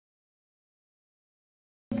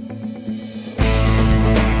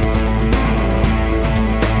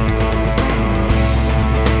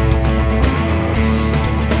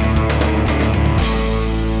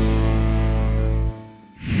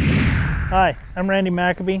Hi, I'm Randy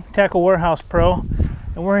McAbee, Tackle Warehouse Pro,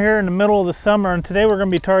 and we're here in the middle of the summer, and today we're going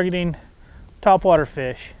to be targeting topwater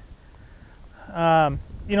fish.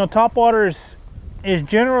 You know, topwater is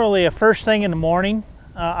generally a first thing in the morning.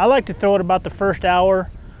 I like to throw it about the first hour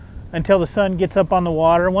until the sun gets up on the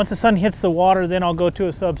water. Once the sun hits the water, then I'll go to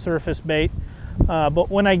a subsurface bait. But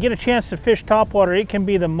when I get a chance to fish topwater, it can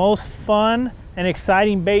be the most fun and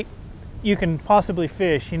exciting bait you can possibly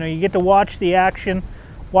fish. You know, you get to watch the action,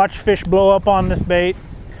 watch fish blow up on this bait.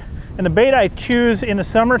 And the bait I choose in the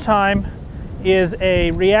summertime is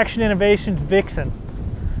a Reaction Innovations Vixen.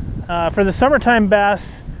 For the summertime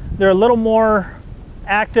bass, they're a little more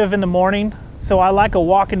active in the morning, so I like a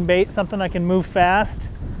walking bait, something I can move fast.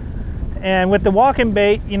 And with the walking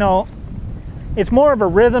bait, you know, it's more of a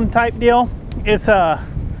rhythm type deal. It's a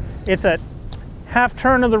half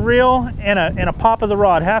turn of the reel and a pop of the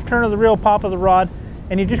rod, half turn of the reel, pop of the rod,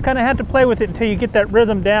 and you just kind of have to play with it until you get that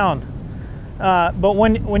rhythm down. But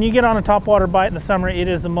when you get on a topwater bite in the summer, it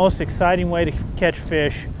is the most exciting way to catch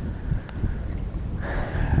fish.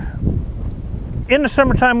 In the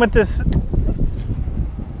summertime with this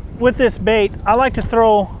bait, I like to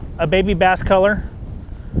throw a baby bass color,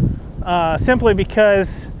 simply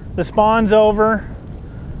because the spawn's over.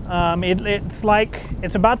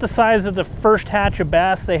 It's about the size of the first hatch of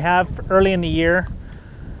bass they have early in the year,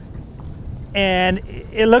 and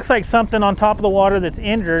it looks like something on top of the water that's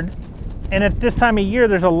injured. And at this time of year,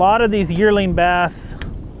 there's a lot of these yearling bass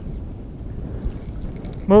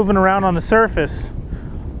moving around on the surface.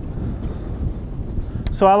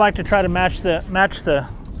 So I like to try to match the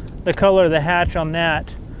color of the hatch on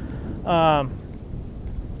that.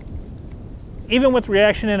 Even with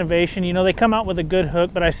Reaction Innovation, you know, they come out with a good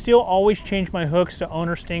hook, but I still always change my hooks to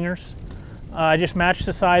owner stingers. I just match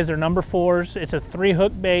the size. They're number 4s. It's a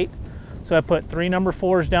 3-hook bait, so I put 3 number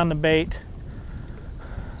 4s down the bait.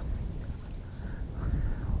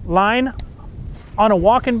 Line, on a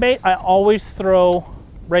walking bait, I always throw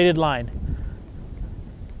braided line.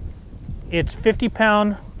 It's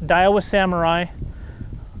 50-pound Daiwa Samurai,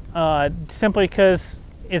 simply because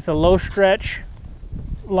it's a low stretch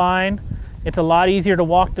line. It's a lot easier to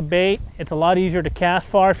walk the bait. It's a lot easier to cast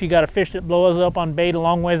far. If you got a fish that blows up on bait a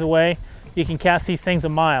long ways away, you can cast these things a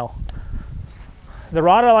mile. The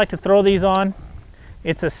rod I like to throw these on,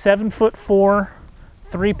 it's a 7'4",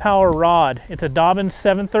 3-power rod. It's a Dobbins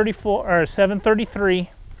 734 or 733.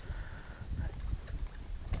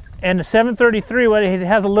 And the 733, well, it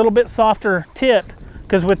has a little bit softer tip,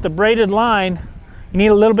 because with the braided line, you need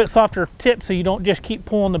a little bit softer tip so you don't just keep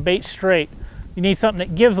pulling the bait straight. You need something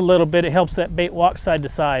that gives a little bit. It helps that bait walk side to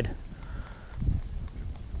side.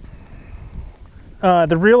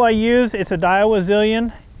 The reel I use, it's a Daiwa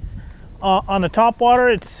Zillion. On the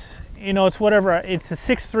topwater, it's whatever. It's a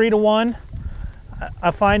 6'3" to 1.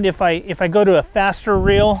 I find if I go to a faster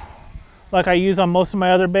reel, like I use on most of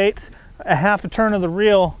my other baits, a half a turn of the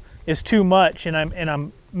reel is too much, and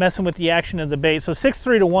I'm messing with the action of the bait. So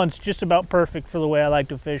 6'3" to 1 is just about perfect for the way I like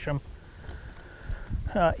to fish them.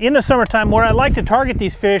 In the summertime, where I like to target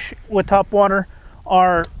these fish with topwater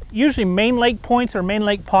are usually main lake points or main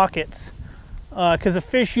lake pockets, because the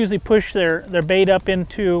fish usually push their bait up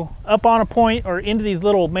on a point or into these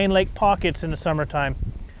little main lake pockets in the summertime.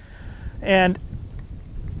 And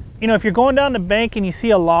you know, if you're going down the bank and you see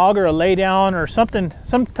a log or a laydown or something,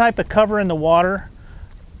 some type of cover in the water,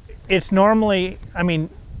 it's normally, I mean,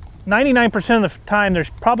 99% of the time there's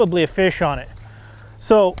probably a fish on it.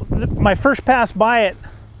 So my first pass by it,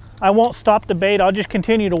 I won't stop the bait. I'll just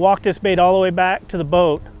continue to walk this bait all the way back to the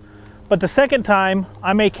boat. But the second time,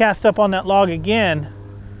 I may cast up on that log again,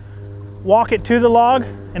 walk it to the log,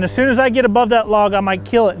 and as soon as I get above that log, I might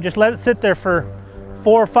kill it. Just let it sit there for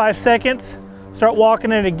 4 or 5 seconds, start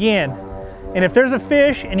walking it again. And if there's a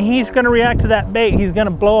fish and he's gonna react to that bait, he's gonna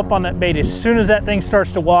blow up on that bait as soon as that thing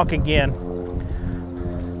starts to walk again.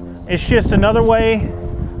 It's just another way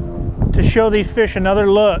to show these fish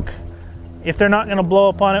another look. If they're not going to blow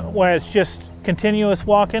up on it where it's just continuous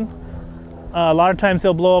walking, a lot of times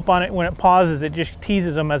they'll blow up on it when it pauses. It just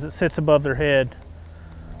teases them as it sits above their head.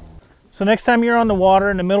 So next time you're on the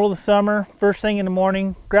water in the middle of the summer, first thing in the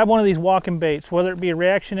morning, grab one of these walking baits, whether it be a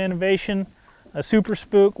Reaction Innovation, a Super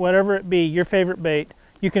Spook, whatever it be, your favorite bait.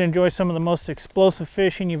 You can enjoy some of the most explosive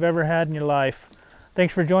fishing you've ever had in your life.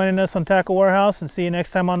 Thanks for joining us on Tackle Warehouse, and see you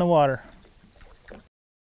next time on the water.